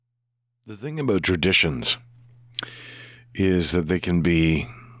The thing about traditions is that they can be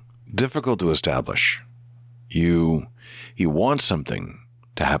difficult to establish. You want something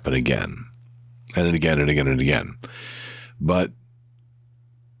to happen again and again and again and again. But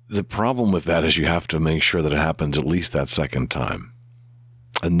the problem with that is you have to make sure that it happens at least that second time.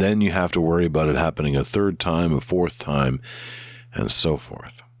 And then you have to worry about it happening a third time, a fourth time, and so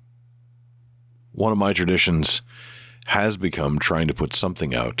forth. One of my traditions has become trying to put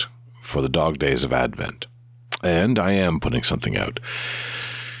something out for the dog days of Advent. And I am putting something out.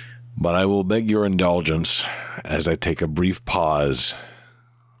 But I will beg your indulgence as I take a brief pause.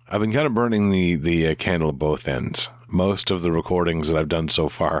 I've been kind of burning the candle at both ends. Most of the recordings that I've done so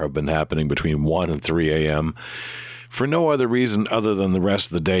far have been happening between 1 and 3 a.m. for no other reason other than the rest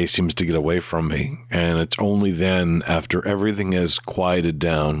of the day seems to get away from me. And it's only then, after everything has quieted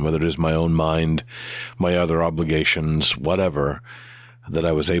down, whether it is my own mind, my other obligations, whatever, that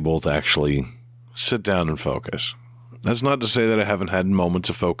I was able to actually sit down and focus. That's not to say that I haven't had moments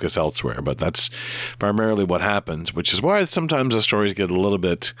of focus elsewhere, but that's primarily what happens, which is why sometimes the stories get a little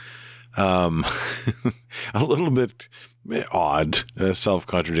bit, a little bit odd,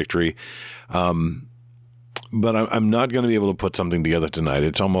 self-contradictory. But I'm not going to be able to put something together tonight.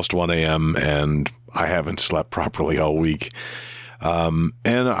 It's almost 1 a.m. and I haven't slept properly all week. And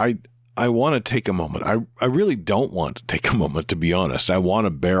I want to take a moment. I really don't want to take a moment, to be honest. I want to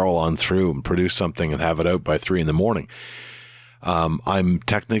barrel on through and produce something and have it out by 3 a.m. I'm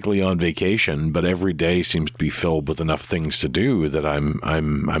technically on vacation, but every day seems to be filled with enough things to do that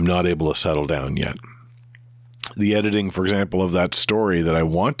I'm not able to settle down yet. The editing, for example, of that story that I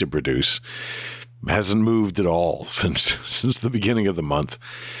want to produce hasn't moved at all since the beginning of the month,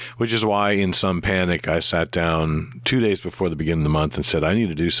 which is why in some panic I sat down 2 days before the beginning of the month and said, I need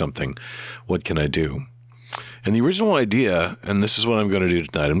to do something. What can I do? And the original idea, and this is what I'm going to do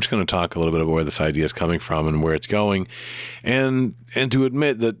tonight, I'm just going to talk a little bit about where this idea is coming from and where it's going, and to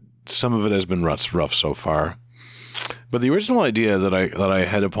admit that some of it has been rough so far. But the original idea that I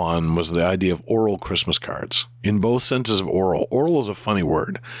had upon was the idea of oral Christmas cards, in both senses of oral. Oral is a funny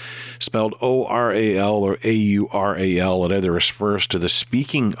word, spelled O-R-A-L or A-U-R-A-L. It either refers to the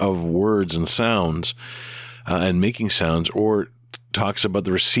speaking of words and sounds and making sounds, or talks about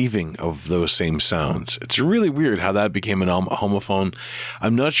the receiving of those same sounds. It's really weird how that became an homophone.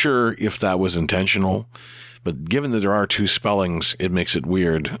 I'm not sure if that was intentional, but given that there are two spellings, it makes it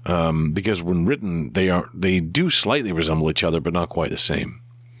weird because when written, they do slightly resemble each other, but not quite the same.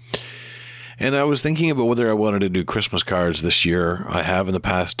 And I was thinking about whether I wanted to do Christmas cards this year. I have in the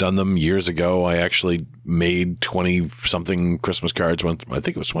past done them years ago. I actually made 20-something Christmas cards. I think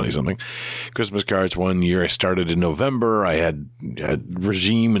it was 20-something Christmas cards one year. I started in November. I had a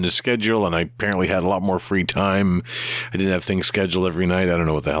regime and a schedule, and I apparently had a lot more free time. I didn't have things scheduled every night. I don't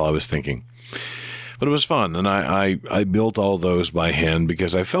know what the hell I was thinking. But it was fun, and I built all those by hand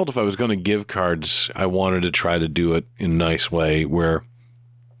because I felt if I was going to give cards, I wanted to try to do it in a nice way where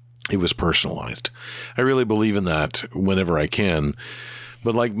it was personalized. I really believe in that whenever I can.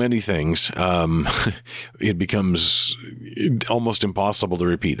 But like many things, it becomes almost impossible to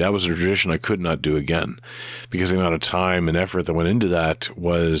repeat. That was a tradition I could not do again because the amount of time and effort that went into that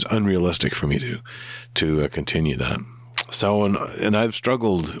was unrealistic for me to continue that. So, and I've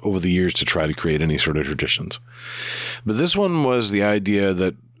struggled over the years to try to create any sort of traditions. But this one was the idea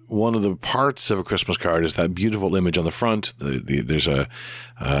that one of the parts of a Christmas card is that beautiful image on the front. There's a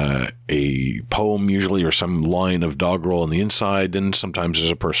poem usually or some line of doggerel on the inside, and sometimes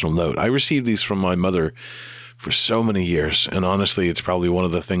there's a personal note. I received these from my mother for so many years, and honestly, it's probably one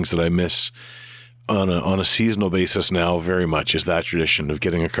of the things that I miss on a seasonal basis now very much is that tradition of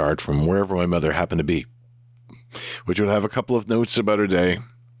getting a card from wherever my mother happened to be, which would have a couple of notes about her day,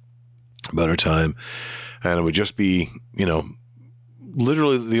 about her time, and it would just be,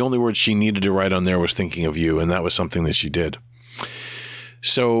 literally the only word she needed to write on there was thinking of you, and that was something that she did.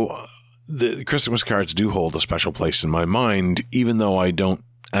 So the Christmas cards do hold a special place in my mind, even though I don't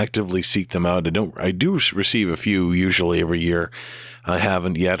actively seek them out. I do receive a few usually every year. I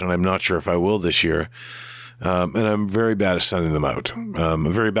haven't yet, and I'm not sure if I will this year. And I'm very bad at sending them out.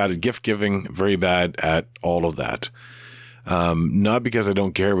 I'm very bad at gift giving, very bad at all of that. Not because I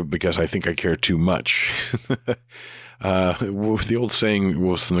don't care, but because I think I care too much. The old saying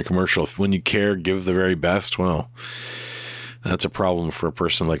was from the commercial, when you care, give the very best. Well, that's a problem for a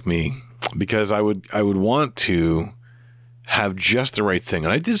person like me because I would want to have just the right thing.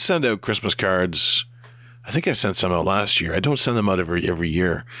 And I did send out Christmas cards. I think I sent some out last year. I don't send them out every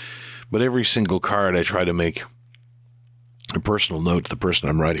year. But every single card, I try to make a personal note to the person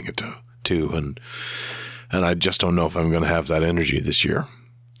I'm writing it to, and I just don't know if I'm going to have that energy this year.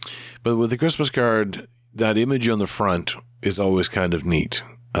 But with the Christmas card, that image on the front is always kind of neat.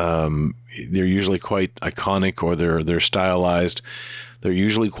 They're usually quite iconic, or they're stylized. They're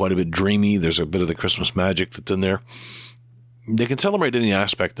usually quite a bit dreamy. There's a bit of the Christmas magic that's in there. They can celebrate any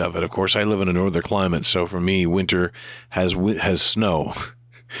aspect of it. Of course, I live in a northern climate, so for me, winter has snow.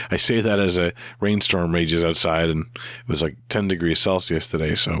 I say that as a rainstorm rages outside, and it was like 10 degrees Celsius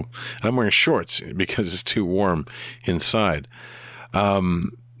today. So I'm wearing shorts because it's too warm inside.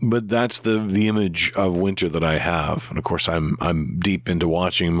 But that's the image of winter that I have. And of course, I'm deep into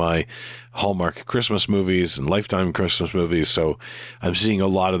watching my Hallmark Christmas movies and Lifetime Christmas movies, so I'm seeing a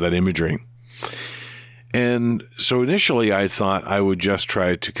lot of that imagery. And so initially I thought I would just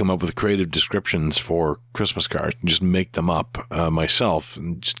try to come up with creative descriptions for Christmas cards, just make them up myself,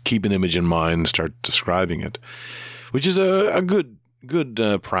 and just keep an image in mind and start describing it, which is a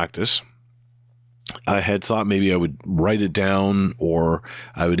good practice. I had thought maybe I would write it down or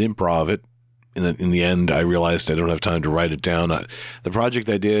I would improv it. In the end, I realized I don't have time to write it down. The project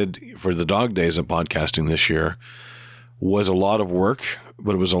I did for the Dog Days of podcasting this year was a lot of work,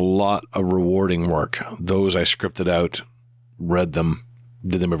 but it was a lot of rewarding work. Those I scripted out, read them,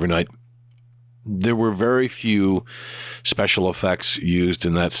 did them every night. There were very few special effects used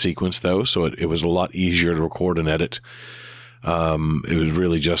in that sequence, though, so it was a lot easier to record and edit. It was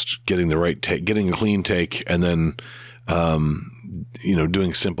really just getting the right take, getting a clean take, and then,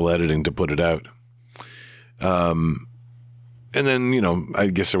 doing simple editing to put it out. And then, I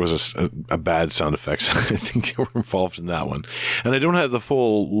guess there was a bad sound effects. I think they were involved in that one. And I don't have the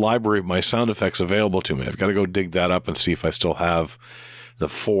full library of my sound effects available to me. I've got to go dig that up and see if I still have the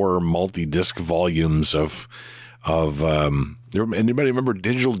 4 multi-disc volumes of anybody remember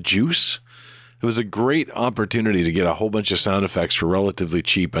Digital Juice? It was a great opportunity to get a whole bunch of sound effects for relatively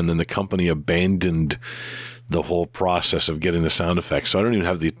cheap, and then the company abandoned the whole process of getting the sound effects. So I don't even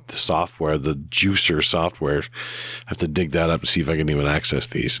have the software, the Juicer software. I have to dig that up and see if I can even access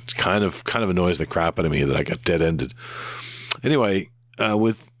these. It's kind of annoys the crap out of me that I got dead-ended. Anyway,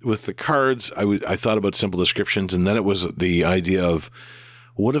 with the cards, I thought about simple descriptions, and then it was the idea of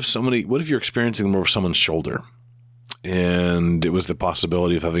what if you're experiencing them over someone's shoulder? And it was the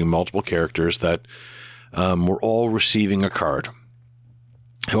possibility of having multiple characters that were all receiving a card.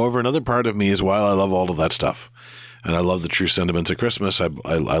 However, another part of me is, while I love all of that stuff, and I love the true sentiments of Christmas, I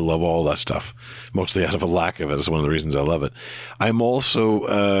love all that stuff, mostly out of a lack of it. That's one of the reasons I love it. I'm also,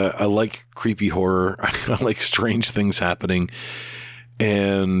 I like creepy horror. I like strange things happening.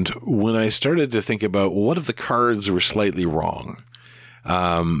 And when I started to think about, well, what if the cards were slightly wrong?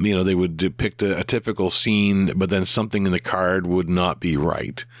 They would depict a typical scene, but then something in the card would not be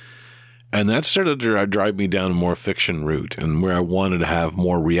right. And that started to drive me down a more fiction route, and where I wanted to have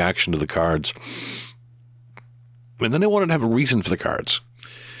more reaction to the cards. And then I wanted to have a reason for the cards.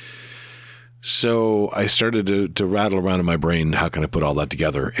 So I started to rattle around in my brain, how can I put all that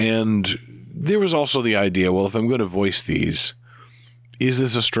together? And there was also the idea, well, if I'm going to voice these, is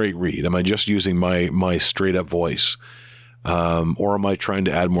this a straight read? Am I just using my straight up voice? Or am I trying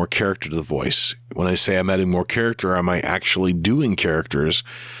to add more character to the voice? When I say I'm adding more character, am I actually doing characters,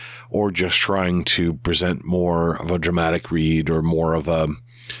 or just trying to present more of a dramatic read, or more of a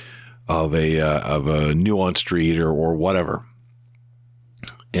nuanced read, or whatever?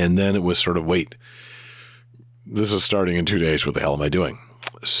 And then it was sort of, wait, this is starting in 2 days. What the hell am I doing?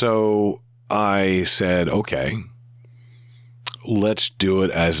 So I said, okay, let's do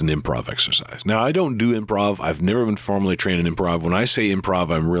it as an improv exercise. Now, I don't do improv. I've never been formally trained in improv. When I say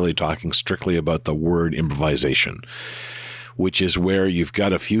improv, I'm really talking strictly about the word improvisation, which is where you've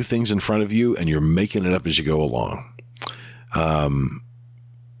got a few things in front of you and you're making it up as you go along.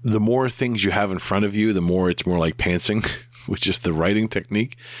 The more things you have in front of you, the more it's more like pantsing, which is the writing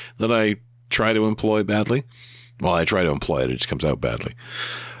technique that I try to employ badly. Well, I try to employ it. It just comes out badly.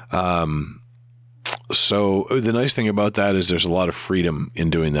 So the nice thing about that is there's a lot of freedom in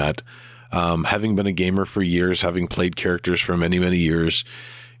doing that. Having been a gamer for years, having played characters for many, many years,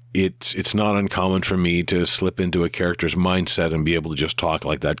 it's not uncommon for me to slip into a character's mindset and be able to just talk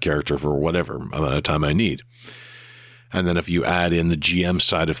like that character for whatever amount of time I need. And then if you add in the GM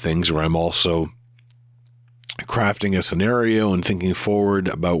side of things, where I'm also crafting a scenario and thinking forward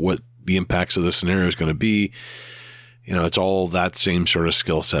about what the impacts of the scenario is going to be, it's all that same sort of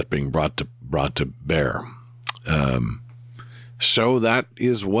skill set being brought to bear. So that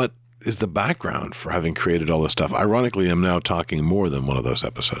is what is the background for having created all this stuff. Ironically, I'm now talking more than one of those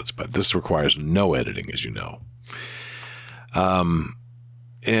episodes, but this requires no editing, as you know.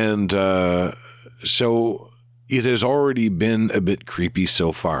 So it has already been a bit creepy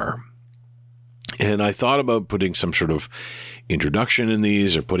so far. And I thought about putting some sort of introduction in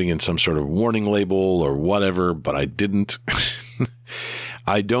these or putting in some sort of warning label or whatever, but I didn't.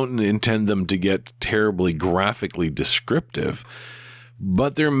 I don't intend them to get terribly graphically descriptive,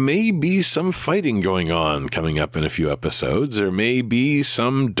 but there may be some fighting going on coming up in a few episodes. There may be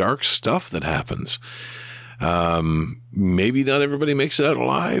some dark stuff that happens. Maybe not everybody makes it out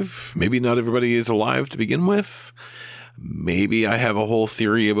alive. Maybe not everybody is alive to begin with. Maybe I have a whole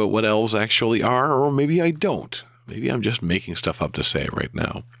theory about what elves actually are, or maybe I don't. Maybe I'm just making stuff up to say right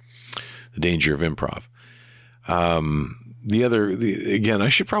now. The danger of improv. Again, I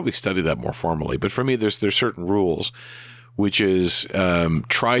should probably study that more formally, but for me, there's certain rules, which is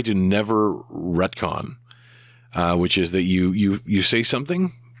try to never retcon, which is that you say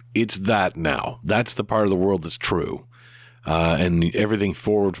something, it's that now. That's the part of the world that's true, and everything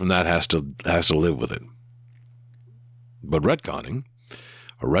forward from that has to live with it. But retconning,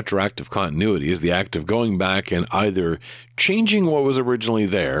 or retroactive continuity, is the act of going back and either changing what was originally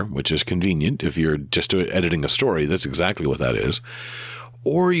there, which is convenient if you're just editing a story, that's exactly what that is,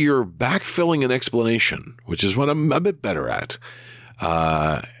 or you're backfilling an explanation, which is what I'm a bit better at.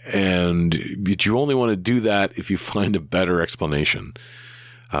 But you only want to do that if you find a better explanation.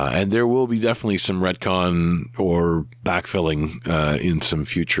 And there will be definitely some retcon or backfilling in some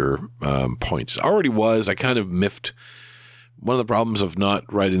future points. Already was. I kind of miffed. One of the problems of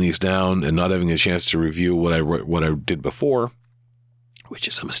not writing these down and not having a chance to review what I did before, which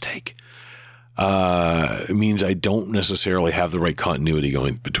is a mistake, it means I don't necessarily have the right continuity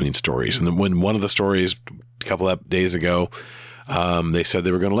going between stories. And then when one of the stories a couple of days ago, they said they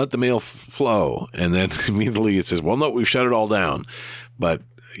were going to let the mail flow, and then immediately it says, well, no, we've shut it all down. But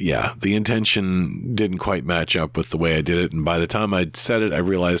yeah, the intention didn't quite match up with the way I did it. And by the time I'd said it, I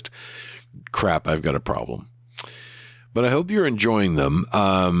realized, crap, I've got a problem. But I hope you're enjoying them.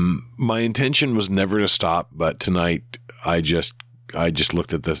 My intention was never to stop, but tonight I just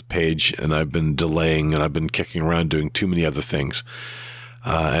looked at this page and I've been delaying and I've been kicking around doing too many other things.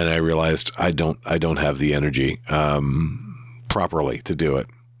 And I realized I don't have the energy properly to do it.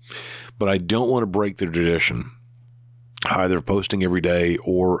 But I don't want to break the tradition, either of posting every day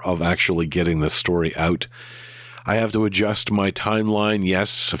or of actually getting this story out. I have to adjust my timeline.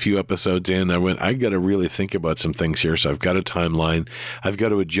 Yes, a few episodes in, I got to really think about some things here. So I've got a timeline. I've got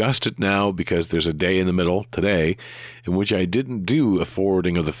to adjust it now because there's a day in the middle today in which I didn't do a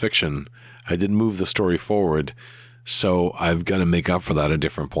forwarding of the fiction. I didn't move the story forward. So I've got to make up for that at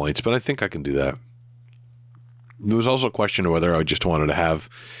different points, but I think I can do that. There was also a question of whether I just wanted to have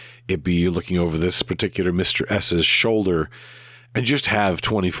it be looking over this particular Mr. S's shoulder and just have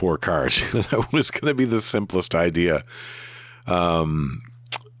 24 cards. That was going to be the simplest idea.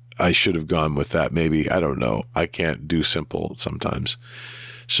 I should have gone with that. Maybe. I don't know. I can't do simple sometimes.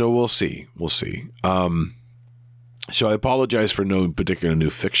 So we'll see. We'll see. So I apologize for no particular new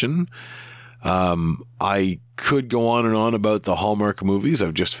fiction. I could go on and on about the Hallmark movies.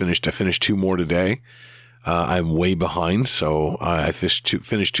 I finished 2 more today. I'm way behind. So I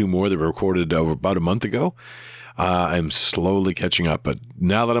finished 2 more that were recorded about a month ago. I'm slowly catching up, but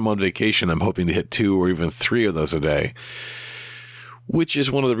now that I'm on vacation, I'm hoping to hit 2 or even 3 of those a day, which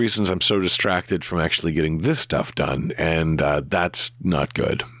is one of the reasons I'm so distracted from actually getting this stuff done. And that's not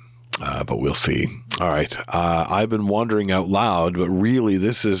good, but we'll see. All right. I've been wandering out loud, but really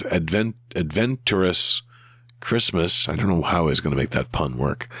this is Advent-ageous Christmas. I don't know how I was going to make that pun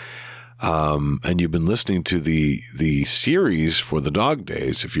work. And you've been listening to the series for the Dog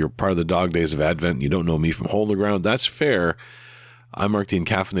Days. If you're part of the Dog Days of Advent and you don't know me from Hole in the Ground, that's fair. I'm Mark the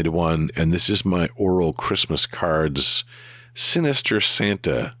Encaffeinated One, and this is my oral Christmas cards Sinister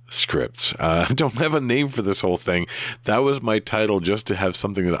Santa scripts. I don't have a name for this whole thing. That was my title just to have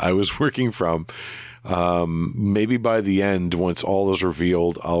something that I was working from. Maybe by the end, once all is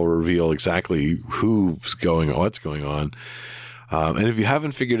revealed, I'll reveal exactly what's going on. And if you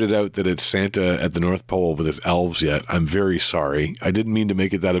haven't figured it out that it's Santa at the North Pole with his elves yet, I'm very sorry. I didn't mean to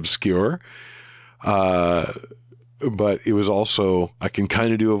make it that obscure. But it was also, I can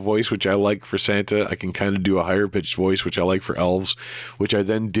kind of do a voice, which I like for Santa. I can kind of do a higher pitched voice, which I like for elves, which I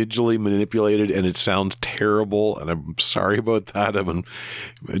then digitally manipulated, and it sounds terrible. And I'm sorry about that. I've been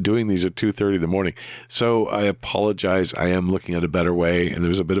doing these at 2:30 in the morning. So I apologize. I am looking at a better way. And there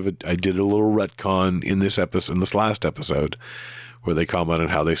was I did a little retcon in this last episode, where they comment on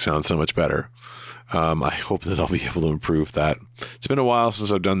how they sound so much better. I hope that I'll be able to improve that. It's been a while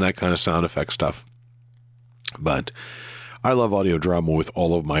since I've done that kind of sound effect stuff. But I love audio drama with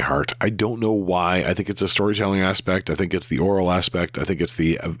all of my heart. I don't know why. I think it's the storytelling aspect. I think it's the oral aspect. I think it's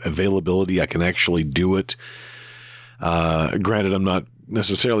the availability. I can actually do it. Granted, I'm not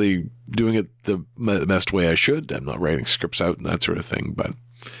necessarily doing it the best way I should. I'm not writing scripts out and that sort of thing, but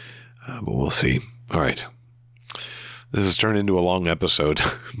we'll see. All right. This has turned into a long episode,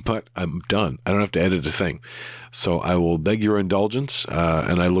 but I'm done. I don't have to edit a thing. So I will beg your indulgence,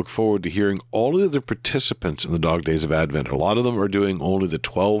 and I look forward to hearing all of the other participants in the Dog Days of Advent. A lot of them are doing only the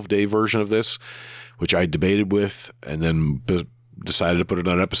 12-day version of this, which I debated with and then decided to put it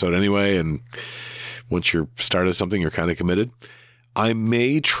on an episode anyway. And once you're started something, you're kind of committed. I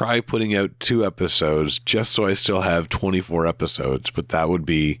may try putting out 2 episodes just so I still have 24 episodes, but that would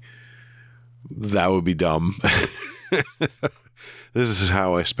be dumb. This is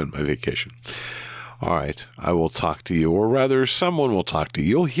how I spent my vacation. All right, I will talk to you, or rather, someone will talk to you.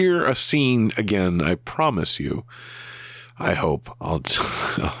 You'll hear a scene again, I promise you. I hope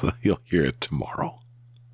you'll hear it tomorrow.